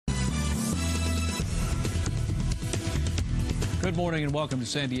Good morning and welcome to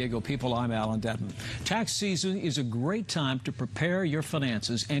San Diego People. I'm Alan Denton. Tax season is a great time to prepare your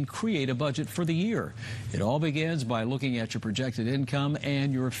finances and create a budget for the year. It all begins by looking at your projected income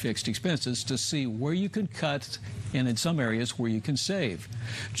and your fixed expenses to see where you can cut and in some areas where you can save.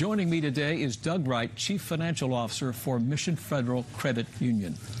 Joining me today is Doug Wright, Chief Financial Officer for Mission Federal Credit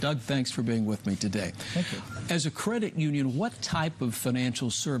Union. Doug, thanks for being with me today. Thank you. As a credit union, what type of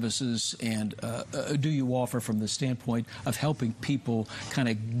financial services and do you offer from the standpoint of helping people kind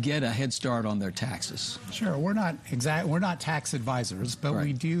of get a head start on their taxes? Sure. We're not tax advisors, but Right.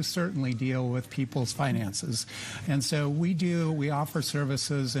 we do certainly deal with people's finances. And so we offer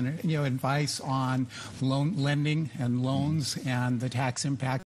services and advice on lending and loans and the tax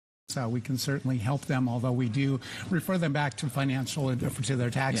impact. We can certainly help them, although we do refer them back to to their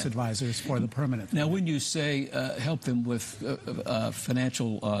tax advisors for the permanent. Now, when you say help them with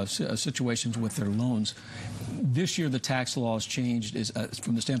financial situations with their loans, this year the tax laws changed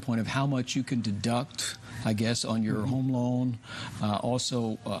from the standpoint of how much you can deduct, I guess, on your home loan,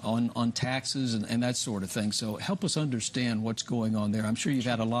 also on taxes and that sort of thing. So help us understand what's going on there. I'm sure you've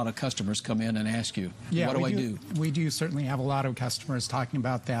had a lot of customers come in and ask you, what do I do? We do certainly have a lot of customers talking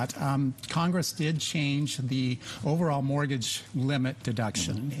about that. Congress did change the overall mortgage limit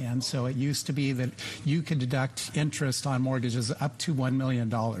deduction, and so it used to be that you could deduct interest on mortgages up to $1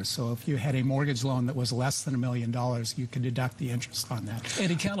 million. So if you had a mortgage loan that was less than $1 million, you could deduct the interest on that.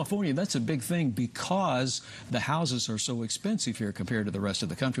 And in California, that's a big thing because the houses are so expensive here compared to the rest of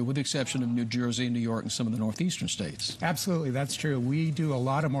the country, with the exception of New Jersey, New York, and some of the northeastern states. Absolutely, that's true. We do a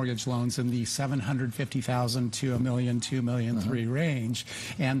lot of mortgage loans in the $750,000 to $1 million, $2 million, $3 million range,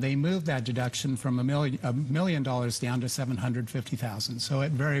 and they moved that deduction from $1 million down to $750,000. So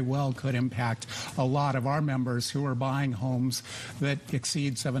it very well could impact a lot of our members who are buying homes that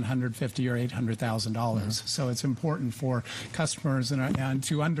exceed $750,000 or $800,000. So it's important for customers and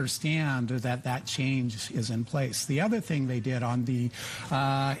to understand that that change is in place. The other thing they did on the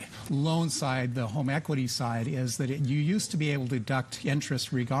loan side, the home equity side, is that you used to be able to deduct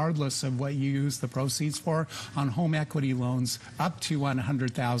interest regardless of what you use the proceeds for on home equity loans up to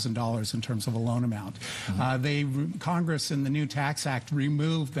 $100,000 in terms of a loan amount. Congress in the new Tax Act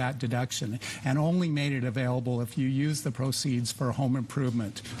removed that deduction and only made it available if you use the proceeds for home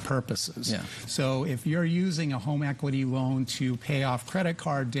improvement purposes. So if you're using a home equity loan to pay off credit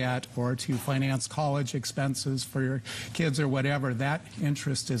card debt or to finance college expenses for your kids or whatever, that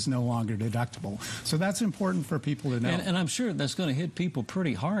interest is no longer deductible. So that's important for people to know. And I'm sure that's going to hit people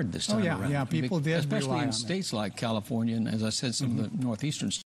pretty hard this time around. Yeah, people did especially rely in on states like California and, as I said, some of the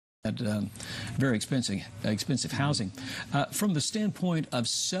northeastern states had very expensive housing. From the standpoint of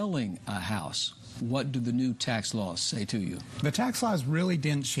selling a house, what do the new tax laws say to you? The tax laws really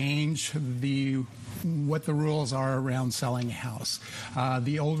didn't change what the rules are around selling a house.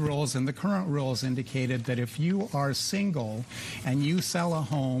 The old rules and the current rules indicated that if you are single and you sell a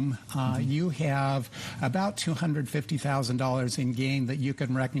home, you have about $250,000 in gain that you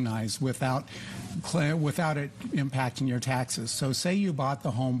can recognize without it impacting your taxes. So say you bought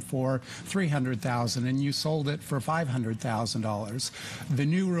the home for $300,000 and you sold it for $500,000. The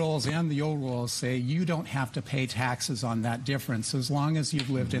new rules and the old rules say you don't have to pay taxes on that difference as long as you've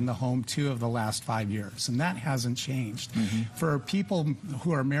lived in the home 2 of the last 5 years, and that hasn't changed. For people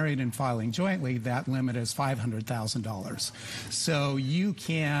who are married and filing jointly, that limit is $500,000. So you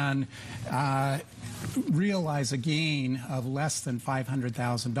can realize a gain of less than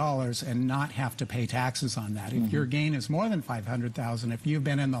 $500,000 and not have to pay taxes on that. If your gain is more than $500,000, if you've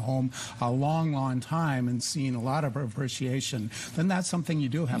been in the home a long time and seen a lot of appreciation, then that's something you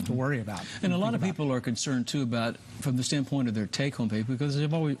do have to worry about. And a lot of people are concerned too about from the standpoint of their take-home pay because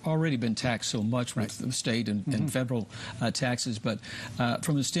they've already been taxed so much with the state and federal taxes. But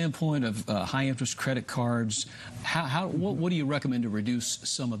from the standpoint of high-interest credit cards, what do you recommend to reduce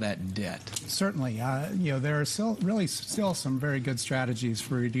some of that debt? Certainly. There are still some very good strategies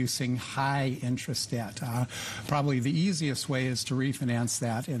for reducing high-interest debt. Probably the easiest way is to refinance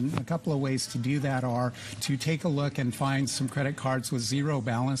that, and a couple of ways to do that are to take a look and find some credit cards with zero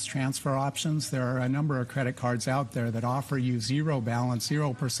balance transfer options. There are a number of credit cards out there that offer you zero balance,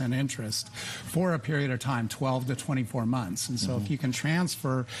 0% interest for a period of time, 12 to 24 months. And so if you can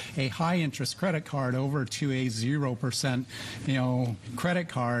transfer a high-interest credit card over to a 0%, credit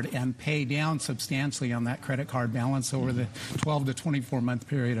card and pay down substantially on that credit card balance over the 12 to 24-month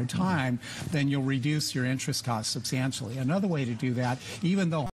period of time, then you'll reduce your interest costs substantially. Another way to do that, even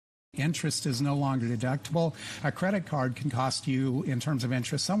though Interest is no longer deductible. A credit card can cost you, in terms of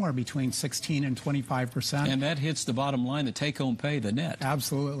interest, somewhere between 16 and 25%. And that hits the bottom line, the take-home pay, the net.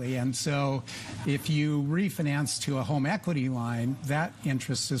 Absolutely. And so if you refinance to a home equity line, that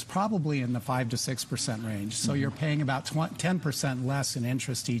interest is probably in the 5 to 6% range. So you're paying about 10% less in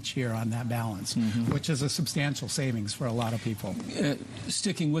interest each year on that balance, which is a substantial savings for a lot of people.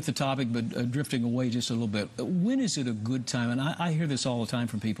 Sticking with the topic, but drifting away just a little bit, when is it a good time? And I hear this all the time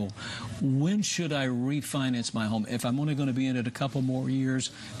from people. When should I refinance my home? If I'm only going to be in it a couple more years,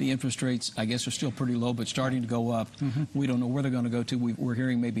 the interest rates, I guess, are still pretty low, but starting to go up. We don't know where they're going to go to. We're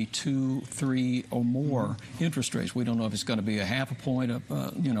hearing maybe 2, 3, or more interest rates. We don't know if it's going to be a half a point,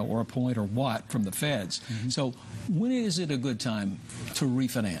 or a point or what from the feds. So when is it a good time to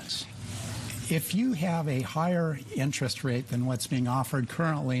refinance? If you have a higher interest rate than what's being offered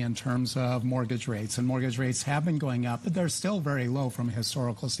currently in terms of mortgage rates, and mortgage rates have been going up, but they're still very low from a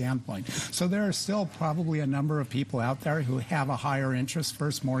historical standpoint. So there are still probably a number of people out there who have a higher interest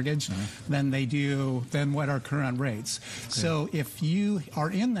first mortgage than what are current rates. Okay. So if you are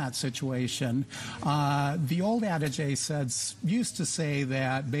in that situation, the old adage used to say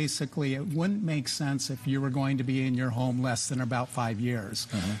that basically it wouldn't make sense if you were going to be in your home less than about 5 years.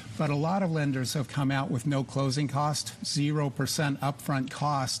 But a lot of lenders have come out with no closing cost, 0% upfront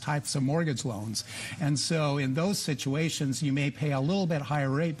cost types of mortgage loans. And so in those situations, you may pay a little bit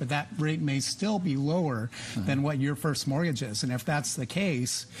higher rate, but that rate may still be lower than what your first mortgage is. And if that's the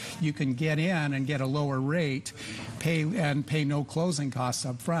case, you can get in and get a lower rate, pay no closing costs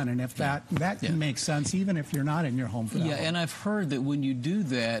up front. And if that can make sense, even if you're not in your home for that long. And I've heard that when you do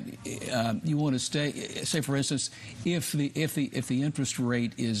that, you want to say for instance, if the interest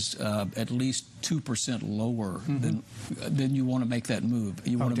rate is at least 2% lower, then you want to make that move.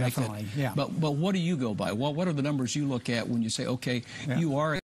 You want to definitely. Make that. But what do you go by? What are the numbers you look at when you say, okay, you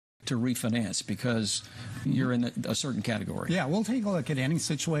are to refinance because you're in a certain category? Yeah, we'll take a look at any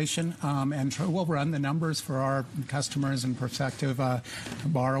situation and we'll run the numbers for our customers and prospective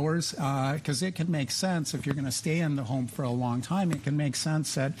borrowers because it can make sense if you're going to stay in the home for a long time. It can make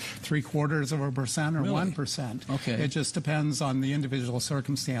sense at 0.75% or 1%. Okay. It just depends on the individual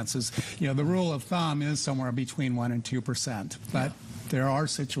circumstances. You know, the rule of thumb is somewhere between 1% and 2%, but there are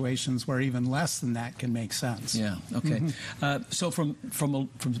situations where even less than that can make sense. Yeah. Okay. So from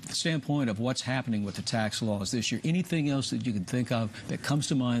the standpoint of what's happening with the tax laws this year, anything else that you can think of that comes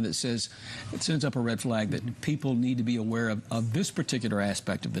to mind that says it sends up a red flag that people need to be aware of this particular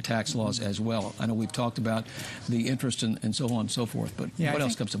aspect of the tax laws as well? I know we've talked about the interest and so on and so forth, but what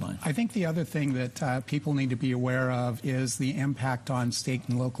else comes to mind? I think the other thing that people need to be aware of is the impact on state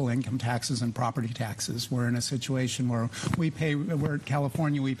and local income taxes and property taxes. We're in a situation where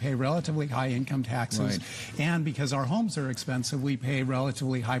California, we pay relatively high income taxes, and because our homes are expensive, we pay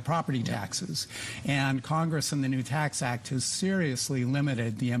relatively high property taxes. And Congress in the new Tax Act has seriously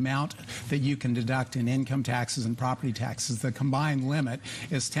limited the amount that you can deduct in income taxes and property taxes. The combined limit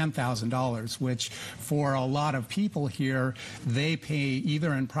is $10,000, which for a lot of people here, they pay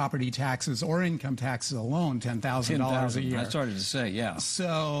either in property taxes or income taxes alone $10,000 a year. I started to say,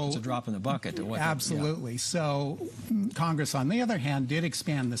 so it's a drop in the bucket. Absolutely. So Congress, on the other hand, did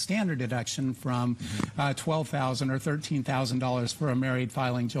expand the standard deduction from $12,000 or $13,000 for a married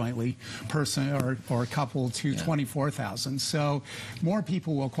filing jointly person or couple to $24,000. So more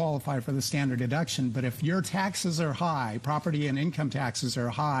people will qualify for the standard deduction. But if your taxes are high, property and income taxes are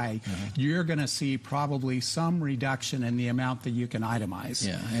high, you're going to see probably some reduction in the amount that you can itemize.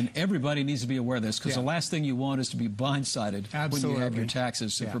 Yeah, and everybody needs to be aware of this because the last thing you want is to be blindsided when you have your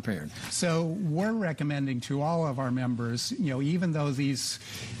taxes prepared. So we're recommending to all of our members, even though these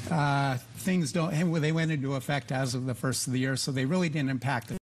things they went into effect as of the first of the year, so they really didn't impact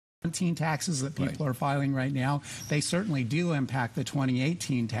the 2017 taxes that people are filing right now. They certainly do impact the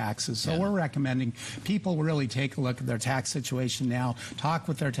 2018 taxes. So we're recommending people really take a look at their tax situation now, talk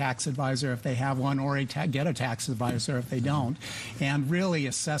with their tax advisor if they have one, or get a tax advisor if they don't, and really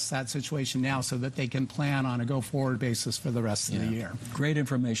assess that situation now so that they can plan on a go-forward basis for the rest of the year. Great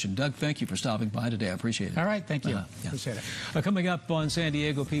information. Doug, thank you for stopping by today. I appreciate it. All right. Thank you. Appreciate it. Coming up on San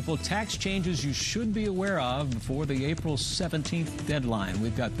Diego People, tax changes you should be aware of before the April 17th deadline.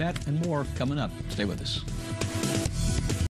 We've got that and more coming up. Stay with us.